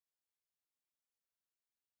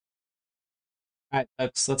All right,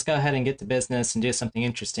 folks, let's go ahead and get to business and do something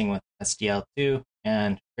interesting with SDL2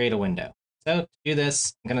 and create a window. So to do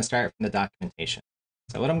this, I'm going to start from the documentation.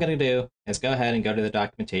 So what I'm going to do is go ahead and go to the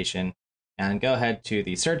documentation and go ahead to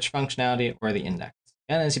the search functionality or the index.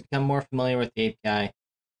 And as you become more familiar with the API,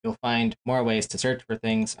 you'll find more ways to search for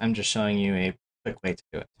things. I'm just showing you a quick way to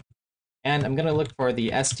do it. And I'm going to look for the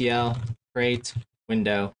SDL create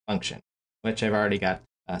window function, which I've already got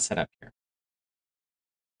set up here.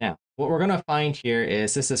 Now, what we're going to find here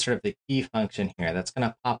is this is sort of the key function here that's going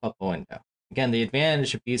to pop up a window. Again, the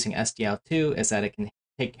advantage of using SDL2 is that it can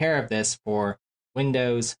take care of this for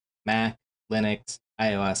Windows, Mac, Linux,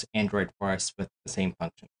 iOS, Android for us with the same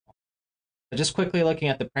function. So just quickly looking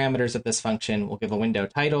at the parameters of this function, we'll give a window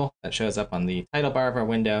title that shows up on the title bar of our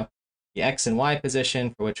window, the X and Y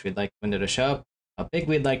position for which we'd like the window to show up, how big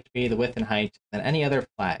we'd like to be, the width and height, and any other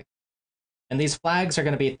flag. And these flags are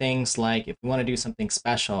going to be things like if we want to do something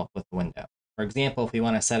special with the window. For example, if we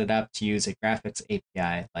want to set it up to use a graphics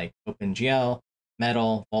API like OpenGL,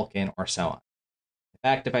 Metal, Vulkan, or so on. In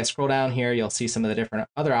fact, if I scroll down here, you'll see some of the different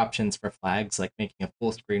other options for flags, like making a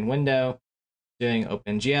full screen window, doing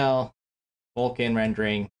OpenGL, Vulkan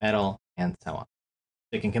rendering, Metal, and so on.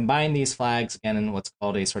 So you can combine these flags again in what's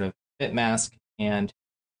called a sort of fit mask and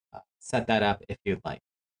set that up if you'd like.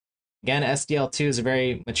 Again, SDL2 is a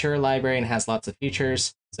very mature library and has lots of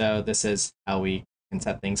features, so this is how we can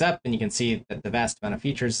set things up, and you can see that the vast amount of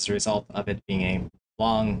features is a result of it being a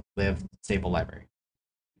long-lived, stable library.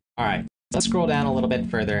 All right, let's scroll down a little bit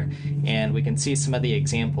further, and we can see some of the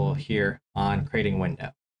example here on creating a window.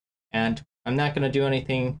 And I'm not going to do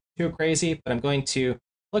anything too crazy, but I'm going to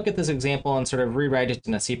look at this example and sort of rewrite it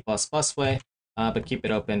in a C++ way, but keep it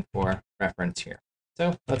open for reference here.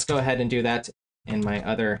 So let's go ahead and do that in my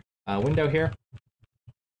other window here.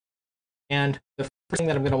 And the first thing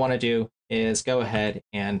that I'm going to want to do is go ahead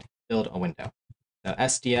and build a window. So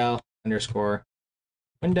SDL underscore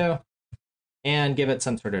window and give it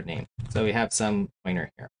some sort of name. So we have some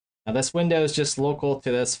pointer here. Now this window is just local to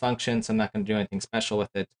this function, so I'm not going to do anything special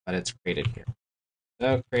with it, but it's created here.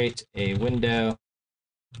 So create a window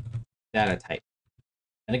data type.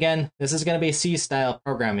 And again, this is going to be C-style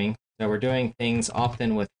programming. So we're doing things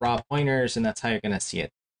often with raw pointers, and that's how you're going to see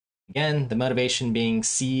it. Again, the motivation being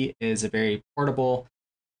C is a very portable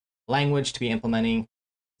language to be implementing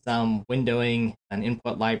some windowing and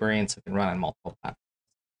input library, and so it can run on multiple platforms.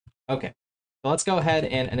 Okay, so let's go ahead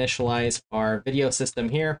and initialize our video system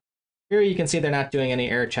here. Here you can see they're not doing any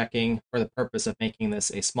error checking for the purpose of making this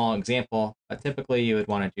a small example, but typically you would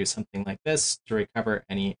want to do something like this to recover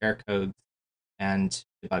any error codes and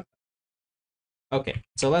debug them. Okay,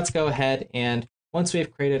 so let's go ahead and once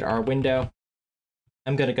we've created our window,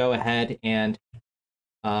 I'm going to go ahead and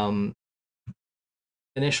initialize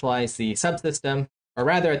the subsystem, or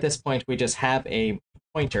rather at this point we just have a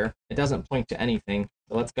pointer. It doesn't point to anything,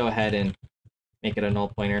 so let's go ahead and make it a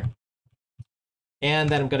null pointer. And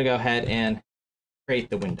then I'm going to go ahead and create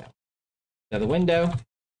the window. So the window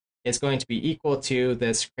is going to be equal to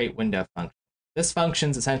this create window function. This function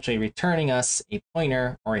is essentially returning us a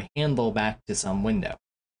pointer or a handle back to some window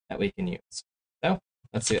that we can use. So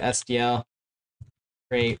let's do SDL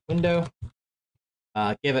create window,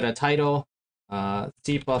 give it a title,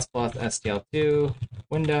 C++ SDL2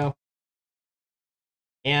 window,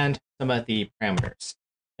 and some of the parameters.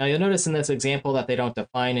 Now you'll notice in this example that they don't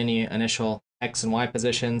define any initial X and Y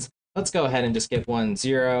positions. Let's go ahead and just give one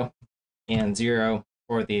 0 and 0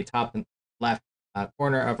 for the top and left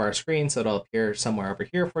corner of our screen, so it'll appear somewhere over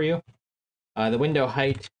here for you. The window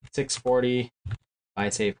height 640 by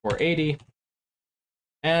say 480.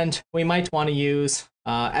 And we might want to use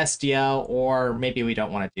SDL, or maybe we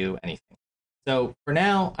don't want to do anything. So for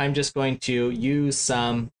now, I'm just going to use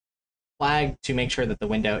some flag to make sure that the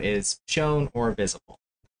window is shown or visible.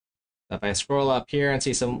 So if I scroll up here and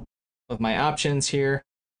see some of my options here,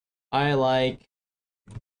 I like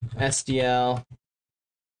SDL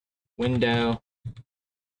window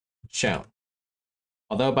shown.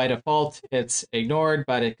 Although by default it's ignored,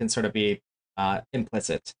 but it can sort of be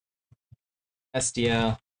implicit.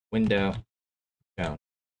 SDL window shown.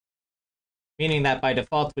 Meaning that by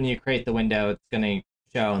default, when you create the window, it's going to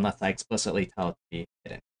show unless I explicitly tell it to be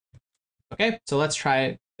hidden. Okay, so let's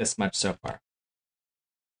try this much so far.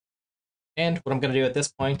 And what I'm going to do at this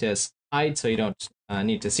point is hide so you don't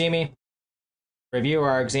need to see me. Review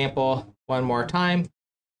our example one more time.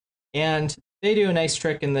 And they do a nice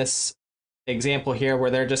trick in this example here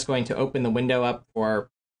where they're just going to open the window up for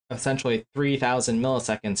essentially 3,000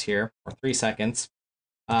 milliseconds here, or 3 seconds,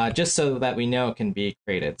 just so that we know it can be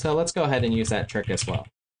created. So let's go ahead and use that trick as well.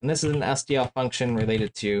 And this is an SDL function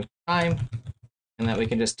related to time. and that we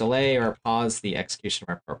can just delay or pause the execution of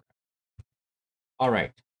our program. All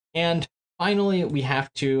right, and finally, we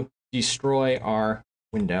have to destroy our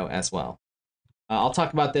window as well. I'll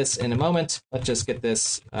talk about this in a moment. Let's just get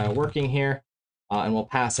this working here, and we'll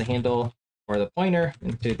pass a handle or the pointer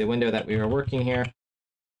into the window that we were working here,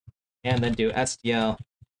 and then do SDL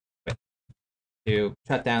to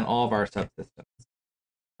shut down all of our subsystems.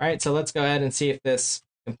 All right, so let's go ahead and see if this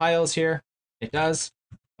compiles here. It does.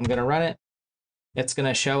 I'm going to run it. It's going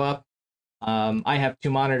to show up. I have two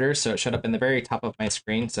monitors, so it showed up in the very top of my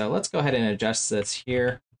screen. So let's go ahead and adjust this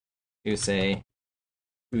here to, say,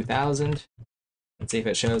 2000. Let's see if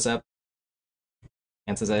it shows up.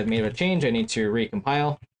 And since I've made a change, I need to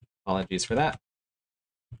recompile. Apologies for that.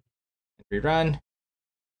 And rerun.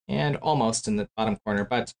 And almost in the bottom corner,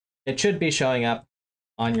 but it should be showing up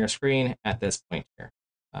on your screen at this point here.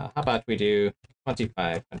 How about we do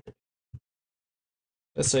 2500?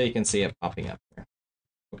 Just so you can see it popping up here.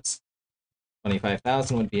 Oops.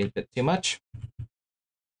 25,000 would be a bit too much.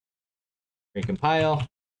 Recompile,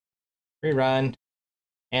 rerun,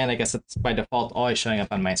 and I guess it's by default always showing up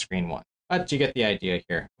on my screen 1. But you get the idea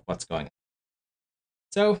here of what's going on.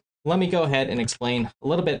 So let me go ahead and explain a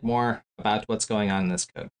little bit more about what's going on in this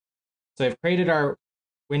code. So I've created our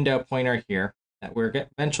window pointer here that we're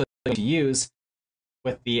eventually going to use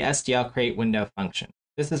with the SDL create window function.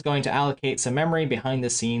 This is going to allocate some memory behind the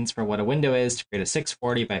scenes for what a window is to create a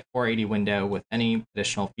 640 by 480 window with any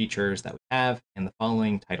additional features that we have in the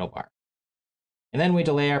following title bar. And then we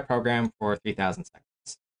delay our program for 3000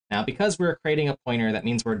 seconds. Now, because we're creating a pointer, that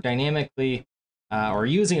means we're dynamically, or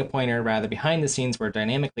using a pointer rather, behind the scenes, we're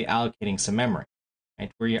dynamically allocating some memory.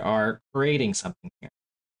 Right? We are creating something here.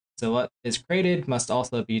 So what is created must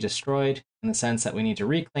also be destroyed in the sense that we need to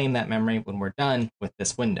reclaim that memory when we're done with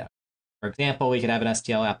this window. For example, we could have an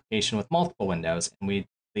SDL application with multiple windows and we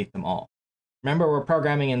delete them all. Remember, we're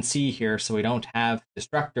programming in C here, so we don't have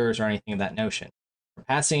destructors or anything of that notion. We're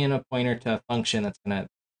passing in a pointer to a function that's going to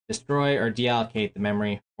destroy or deallocate the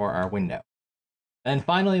memory for our window. And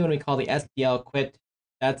finally, when we call the SDL quit,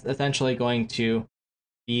 that's essentially going to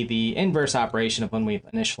be the inverse operation of when we've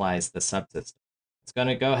initialized the subsystem. It's going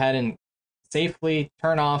to go ahead and safely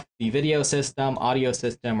turn off the video system, audio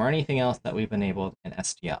system, or anything else that we've enabled in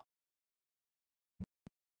SDL.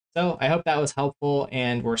 So I hope that was helpful,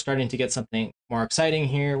 and we're starting to get something more exciting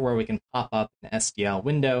here where we can pop up an SDL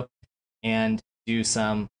window and do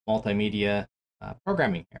some multimedia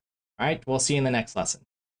programming here. All right, we'll see you in the next lesson.